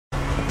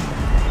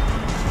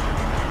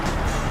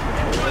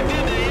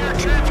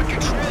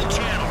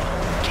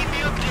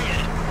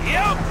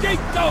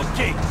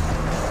smoky!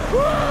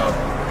 Woo!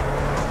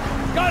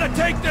 Gotta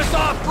take this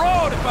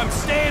off-road if I'm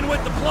staying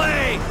with the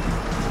play!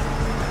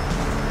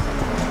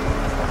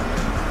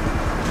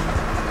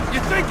 You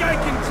think I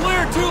can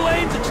clear 2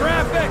 lanes of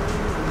traffic?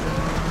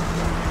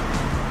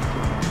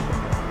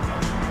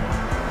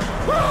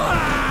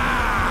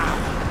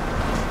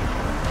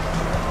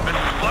 This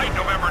is Flight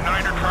November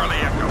 9er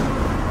Charlie Echo.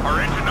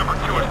 Our engine number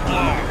 2 is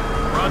blown.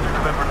 Roger,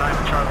 November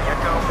 9er Charlie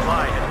Echo.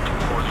 Fly at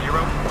 240.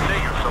 Say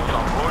your souls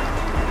on board.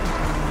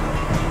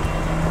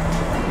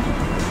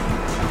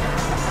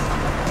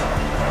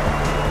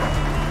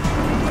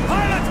 The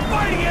pilot's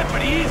fighting it,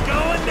 but he's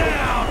going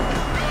down!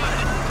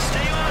 Good.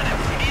 Stay on him.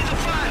 We need the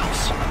files.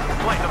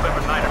 Flight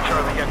November 9er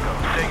Charlie Echo.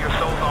 Say your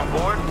souls on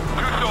board.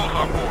 2 souls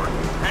on board.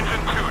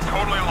 Engine 2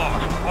 totally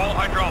lost. All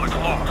hydraulics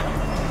lost.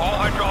 All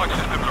hydraulic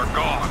systems are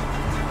gone.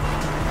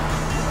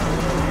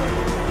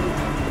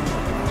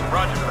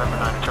 Roger, November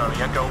 9er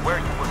Charlie Echo. Where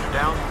are you putting her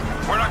down?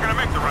 We're not gonna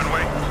make the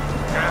runway.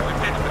 Gonna have to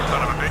ditch this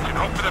son of a bitch and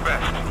hope for the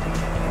best.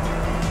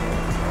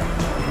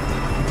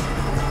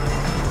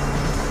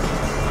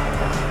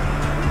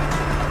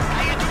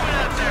 How you doing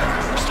out there?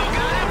 Still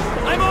got him?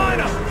 I'm on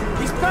him!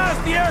 He's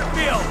past the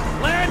airfield!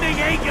 Landing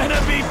ain't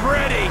gonna be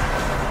pretty!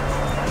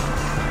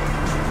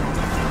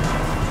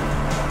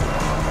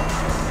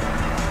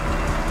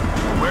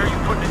 Where are you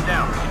putting it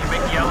down? Can you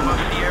make the Alamo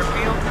Sea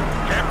airfield?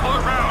 Can't pull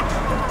it round.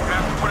 Gonna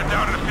have to put it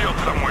down in the field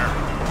somewhere.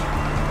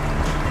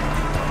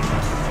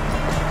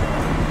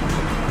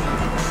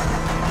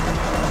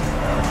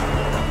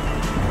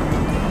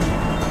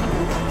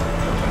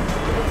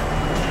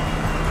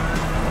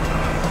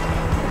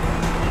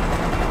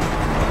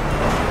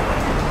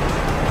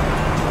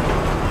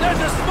 There's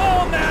a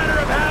small matter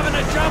of having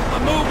to jump a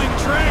moving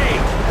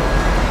train!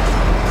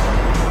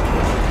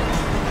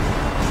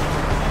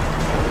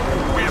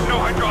 We have no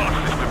hydraulic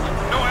systems,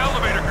 no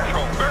elevator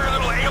control, very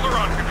little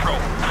aileron control.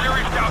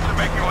 Serious doubts of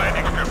making a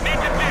landing strip.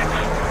 Need to ditch.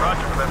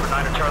 Roger, November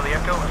 9er Charlie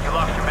Echo. Have you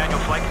lost your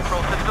manual flight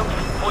control system?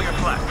 Pull your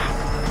slats.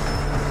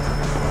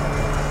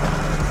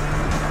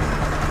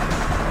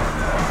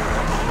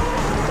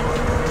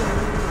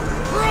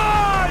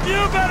 Run! You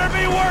better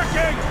be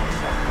working!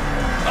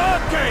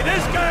 Okay,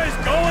 this guy's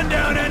going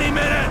down any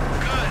minute!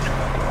 Good.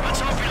 Let's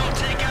hope you don't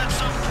take out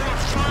some poor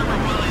farmer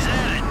while he's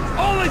at it.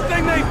 Only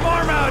thing they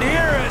farm out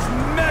here is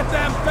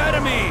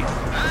methamphetamine!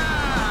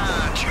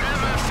 Ah,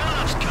 Trevor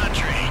Philips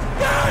country.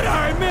 God,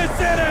 I miss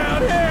it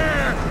out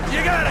here!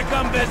 You gotta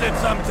come visit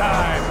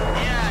sometime!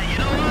 Yeah, you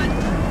know what?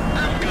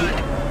 I'm good.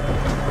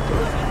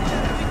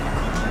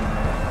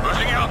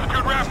 Losing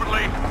altitude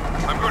rapidly.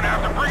 I'm going to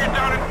have to bring it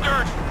down in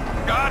dirt.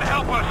 God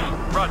help us.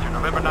 Roger,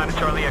 November 9er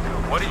Charlie Echo.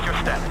 What is your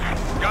status?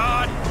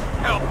 God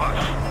help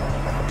us.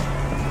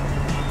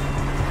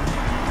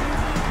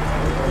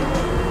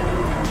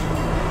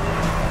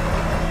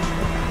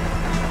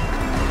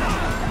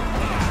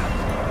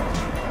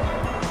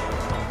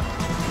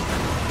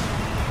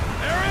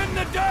 They're in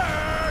the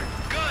dirt!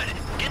 Good.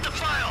 Get the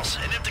files,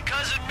 and if the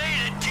cousin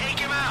made it, take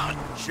him out.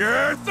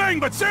 Sure thing,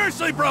 but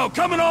seriously, bro,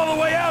 coming all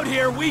the way out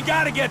here, we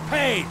gotta get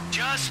paid!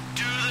 Just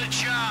do the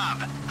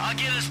job. I'll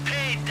get us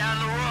paid down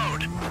the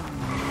road.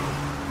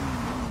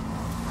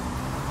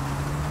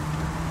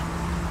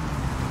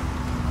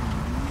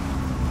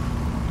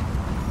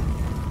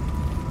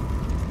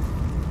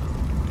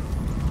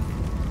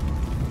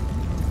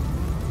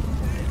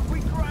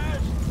 We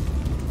crashed!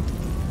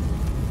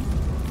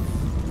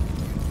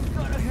 You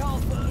gotta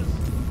help us!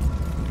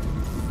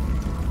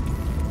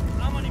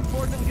 I'm an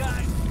important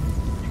guy.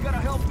 You gotta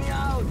help me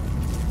out!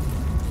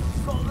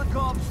 Call the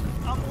cops.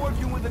 I'm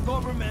working with the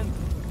government.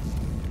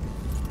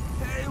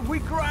 Hey, we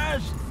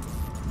crashed!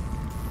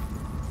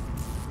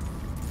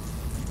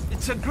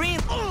 It's a green...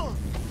 Ugh.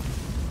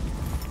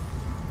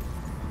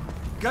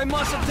 Guy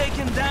must have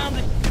taken down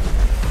the...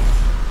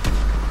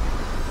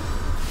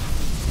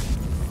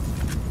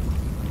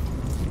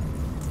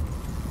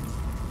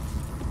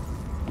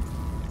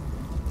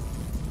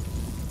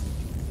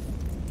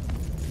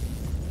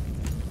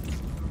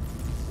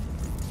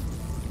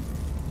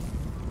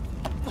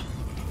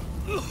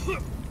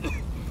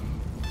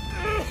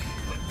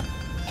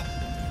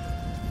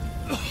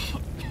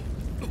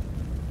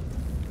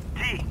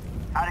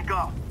 How'd it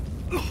go?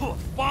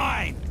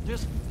 Fine!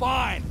 Just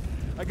fine!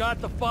 I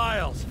got the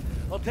files.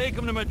 I'll take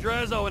them to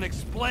Madrazo and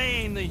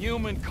explain the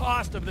human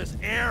cost of this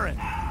errand.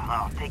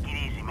 Oh, take it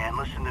easy, man.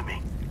 Listen to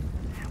me.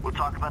 We'll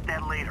talk about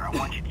that later. I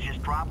want you to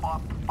just drop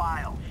off the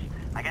files.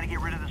 I gotta get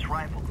rid of this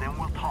rifle, then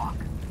we'll talk.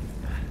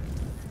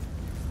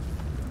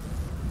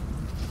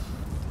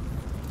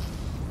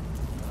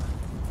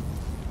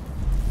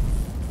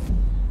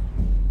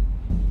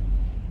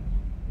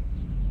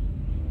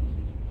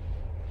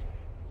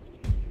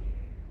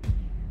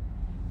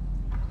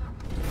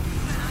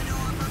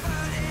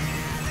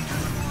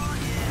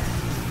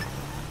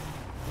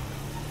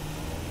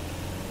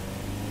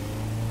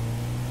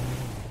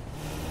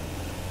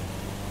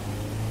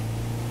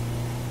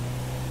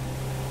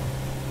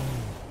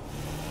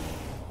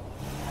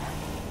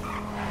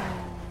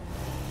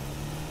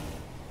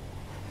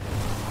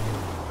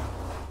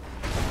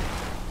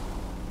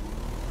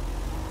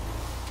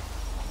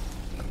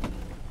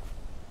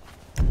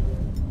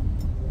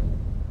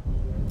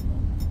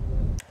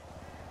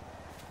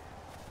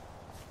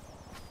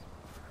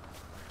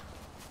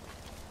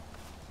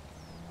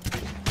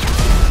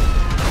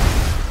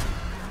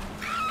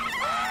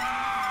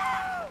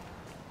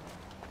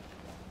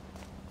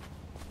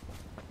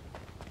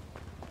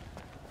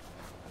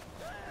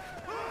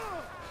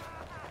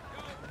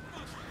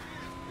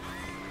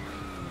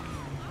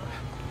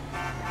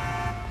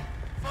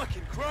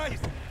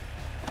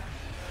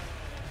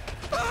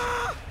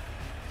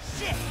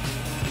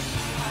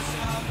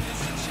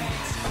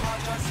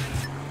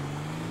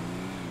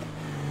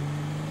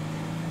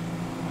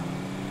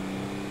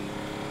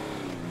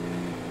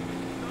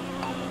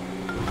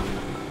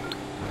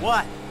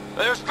 What?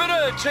 There's been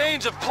a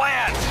change of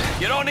plans.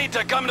 You don't need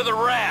to come to the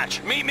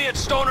ranch. Meet me at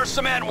Stoner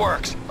Cement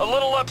Works, a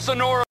little up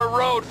Sonora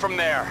Road from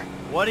there.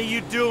 What are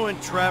you doing,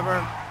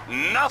 Trevor?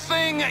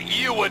 Nothing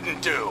you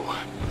wouldn't do.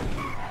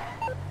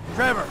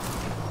 Trevor!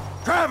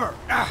 Trevor!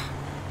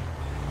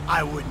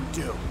 I wouldn't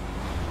do.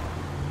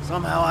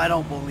 Somehow I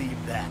don't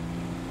believe that.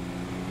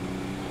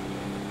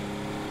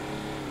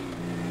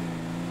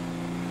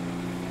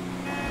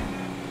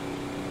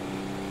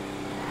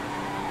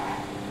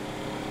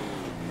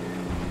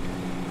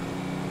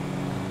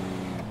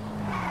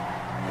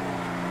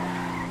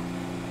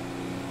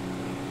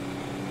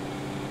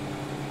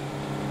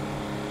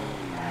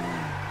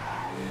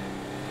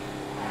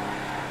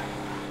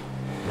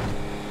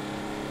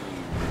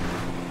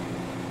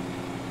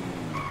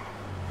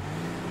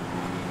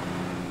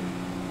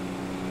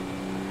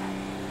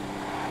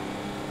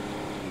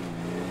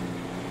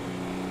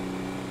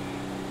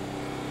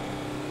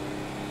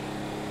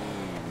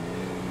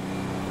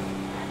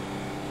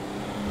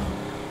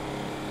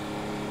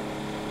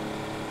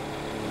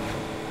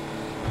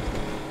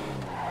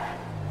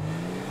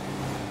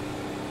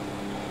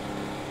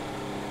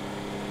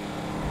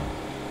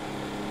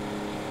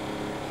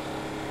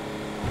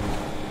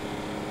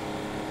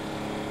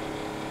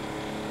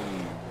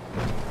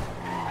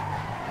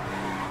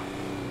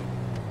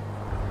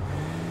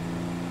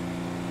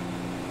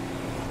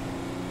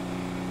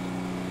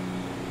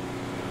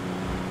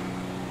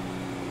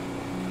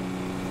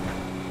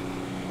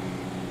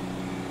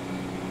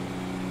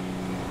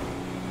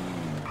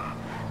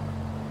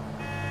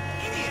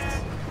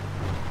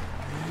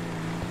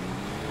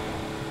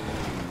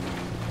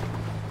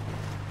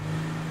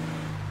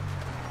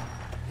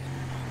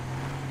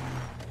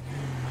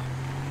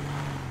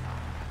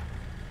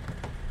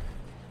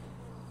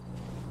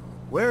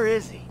 Where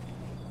is he?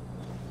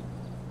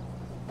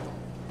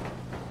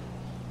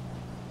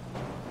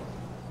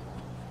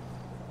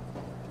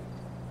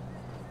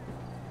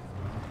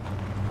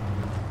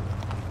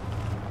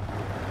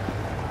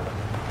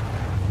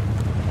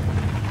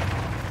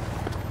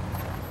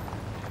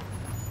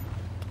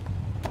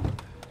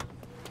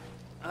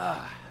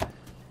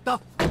 The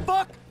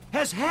fuck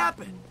has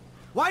happened?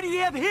 Why did he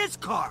have his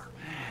car?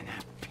 Man,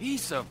 a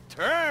piece of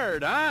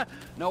turd, huh?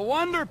 No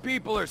wonder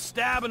people are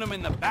stabbing him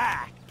in the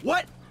back.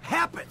 What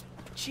happened?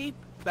 Cheap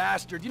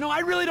bastard. You know, I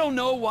really don't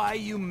know why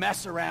you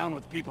mess around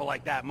with people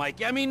like that,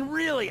 Mike. I mean,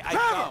 really, I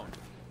don't.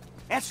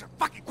 Answer the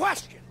fucking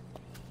question.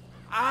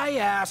 I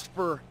asked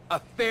for a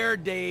fair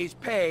day's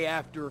pay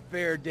after a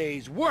fair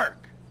day's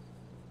work.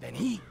 Then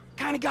he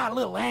kind of got a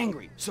little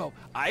angry. So,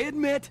 I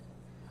admit,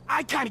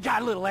 I kind of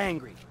got a little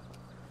angry.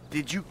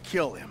 Did you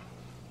kill him?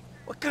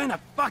 What kind of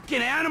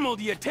fucking animal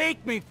do you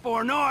take me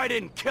for? No, I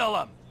didn't kill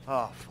him.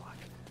 Oh, fuck.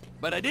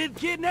 But I did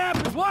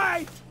kidnap his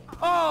wife.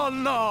 Oh,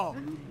 no.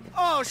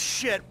 Oh,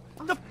 shit.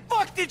 What the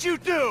fuck did you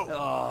do?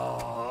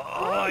 Oh,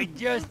 I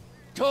just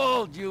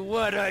told you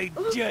what I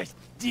just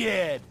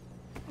did.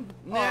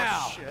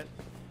 Now, oh, shit.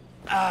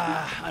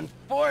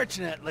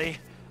 Unfortunately,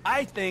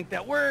 I think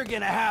that we're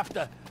gonna have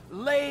to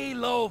lay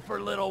low for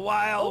a little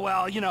while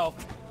while, you know,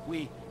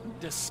 we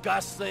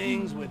discuss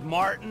things with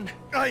Martin.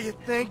 Oh, you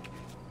think?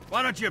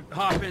 Why don't you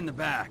hop in the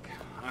back?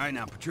 All right,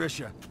 now,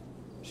 Patricia,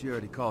 she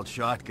already called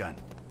shotgun.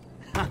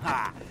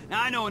 Now,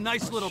 I know a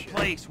nice little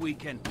place we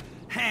can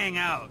hang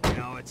out, you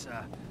know. It's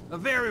a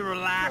very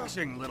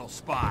relaxing little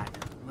spot.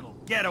 A little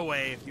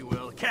getaway, if you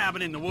will. A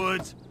cabin in the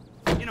woods.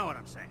 You know what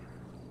I'm saying.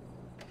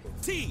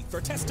 T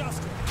for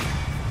testosterone.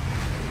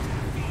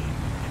 V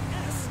and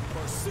S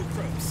for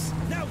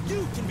sucrose. Now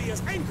you can be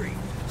as angry,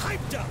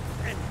 hyped up,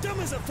 and dumb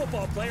as a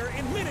football player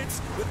in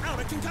minutes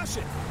without a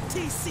concussion.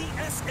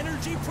 TCS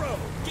Energy Pro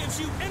gives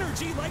you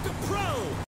energy like a pro.